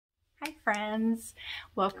friends,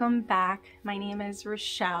 welcome back. My name is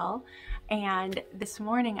Rochelle, and this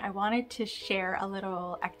morning I wanted to share a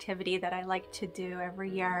little activity that I like to do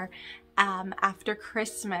every year. After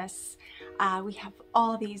Christmas, we have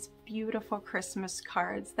all these beautiful Christmas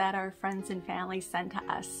cards that our friends and family send to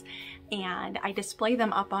us, and I display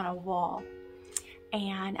them up on a wall.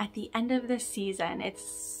 And at the end of the season, it's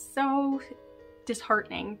so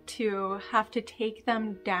disheartening to have to take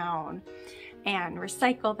them down and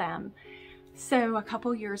recycle them. So a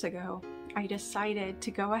couple years ago, I decided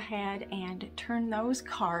to go ahead and turn those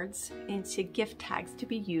cards into gift tags to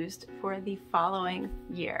be used for the following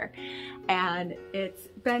year. And it's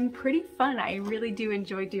been pretty fun. I really do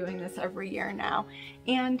enjoy doing this every year now.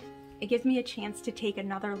 And it gives me a chance to take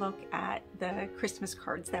another look at the Christmas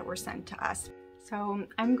cards that were sent to us. So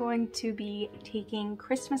I'm going to be taking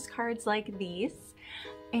Christmas cards like these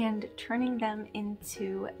and turning them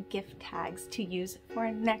into gift tags to use for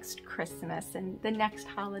next Christmas and the next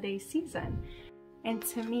holiday season. And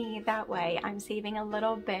to me, that way, I'm saving a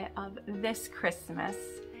little bit of this Christmas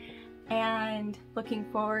and looking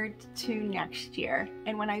forward to next year.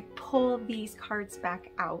 And when I pull these cards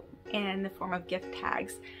back out in the form of gift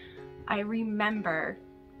tags, I remember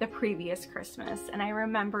the previous Christmas, and I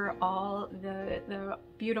remember all the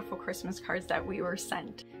beautiful Christmas cards that we were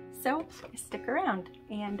sent. So stick around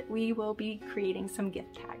and we will be creating some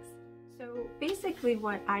gift tags. So basically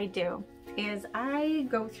what I do is I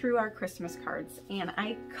go through our Christmas cards and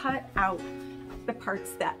I cut out the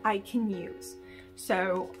parts that I can use.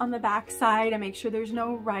 So on the back side, I make sure there's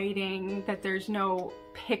no writing, that there's no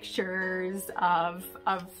pictures of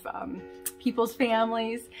people's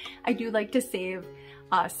families. I do like to save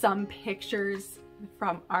some pictures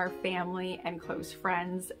from our family and close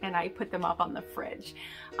friends, and I put them up on the fridge.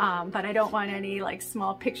 But I don't want any like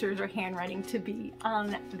small pictures or handwriting to be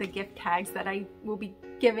on the gift tags that I will be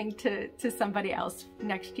giving to somebody else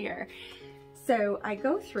next year. So I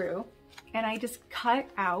go through and I just cut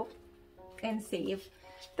out and save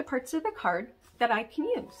the parts of the card that I can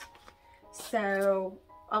use. So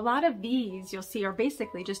a lot of these you'll see are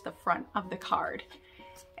basically just the front of the card.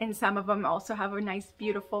 And some of them also have a nice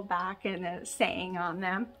beautiful back and a saying on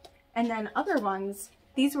them. And then other ones,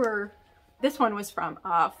 this one was from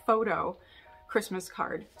a photo Christmas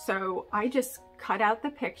card. So I just cut out the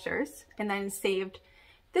pictures and then saved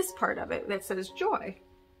this part of it that says joy.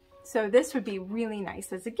 So this would be really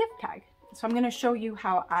nice as a gift tag. So I'm gonna show you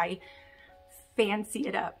how I fancy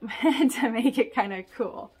it up to make it kind of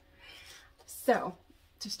cool. So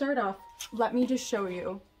to start off, let me just show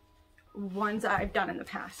you ones I've done in the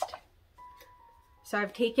past. So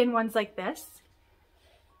I've taken ones like this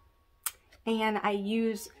and I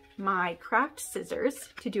use my craft scissors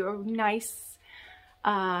to do a nice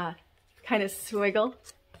kind of swiggle,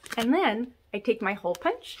 and then I take my hole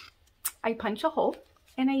punch, I punch a hole,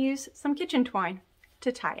 and I use some kitchen twine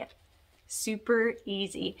to tie it. Super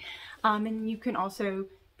easy. And you can also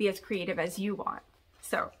be as creative as you want.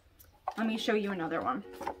 So let me show you another one.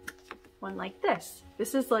 One like this.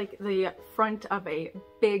 This is like the front of a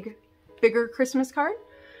bigger Christmas card.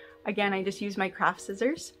 Again, I just use my craft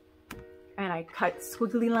scissors and I cut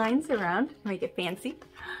squiggly lines around to make it fancy.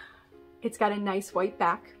 It's got a nice white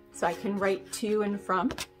back so I can write to and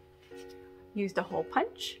from. Used a hole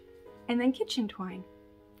punch and then kitchen twine.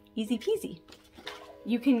 Easy peasy.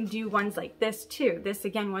 You can do ones like this too. This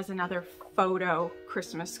again was another photo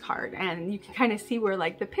Christmas card, and you can kind of see where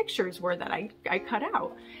like the pictures were that I cut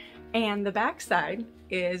out. And the back side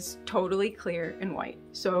is totally clear and white,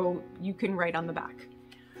 so you can write on the back.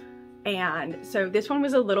 And so this one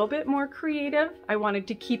was a little bit more creative. I wanted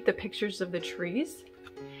to keep the pictures of the trees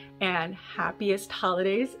and happiest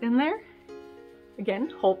holidays in there. Again,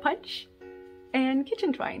 hole punch and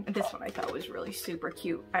kitchen twine. This one I thought was really super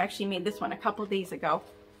cute. I actually made this one a couple days ago.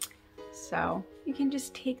 So you can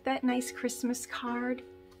just take that nice Christmas card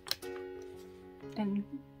and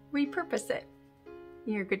repurpose it.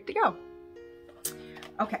 You're good to go.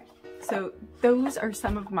 Okay, so those are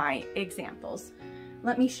some of my examples.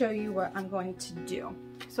 Let me show you what I'm going to do.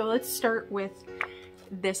 So let's start with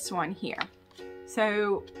this one here.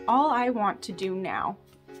 So all I want to do now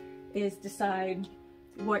is decide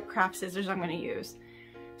what craft scissors I'm going to use.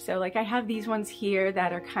 So like I have these ones here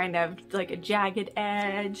that are kind of like a jagged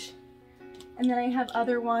edge, and then I have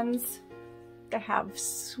other ones that have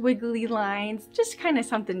swiggly lines, just kind of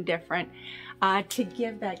something different to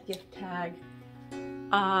give that gift tag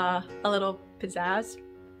a little pizzazz,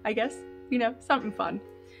 I guess, you know, something fun.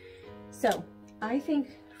 So I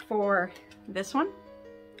think for this one,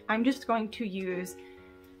 I'm just going to use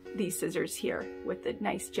these scissors here with the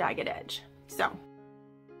nice jagged edge. So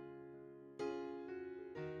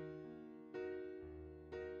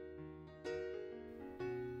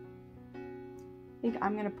I think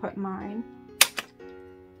I'm gonna put mine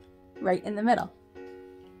right in the middle.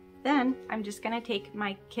 Then I'm just gonna take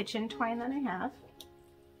my kitchen twine that I have,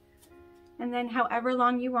 and then however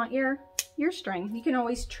long you want your string, you can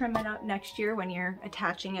always trim it up next year when you're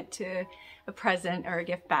attaching it to a present or a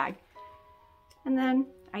gift bag. And then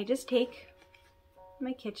I just take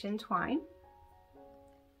my kitchen twine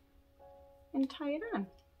and tie it on.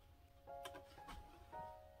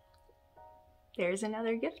 There's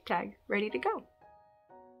another gift tag ready to go.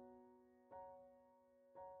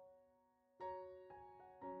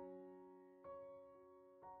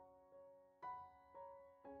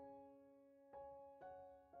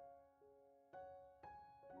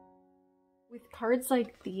 With cards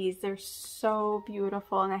like these, they're so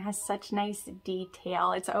beautiful and it has such nice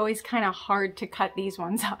detail. It's always kind of hard to cut these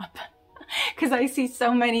ones up because I see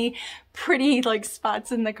so many pretty like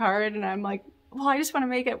spots in the card and I'm like, well, I just want to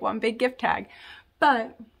make it one big gift tag.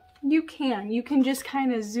 But you can just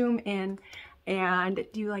kind of zoom in and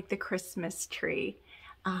do like the Christmas tree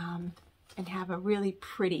and have a really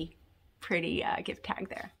pretty gift tag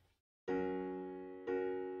there.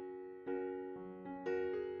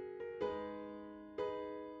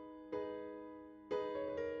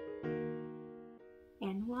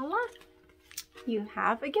 And voila, you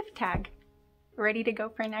have a gift tag ready to go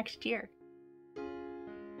for next year.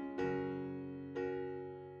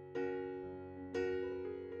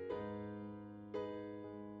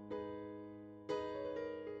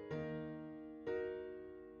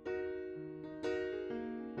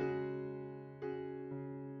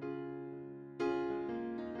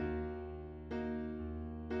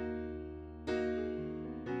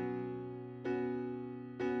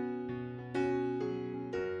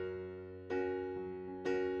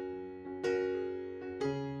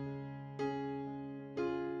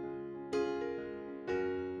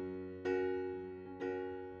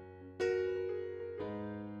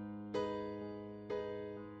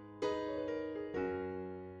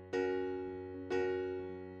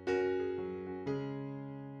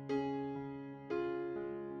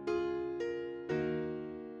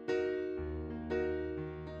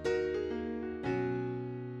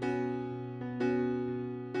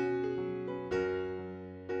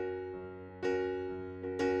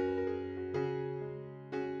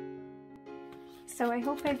 So I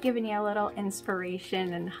hope I've given you a little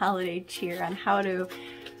inspiration and holiday cheer on how to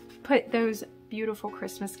put those beautiful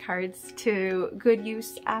Christmas cards to good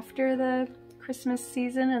use after the Christmas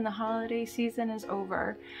season and the holiday season is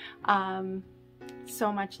over.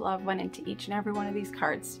 So much love went into each and every one of these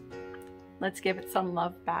cards. Let's give it some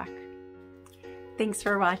love back. Thanks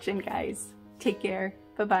for watching, guys. Take care.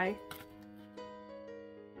 Bye-bye.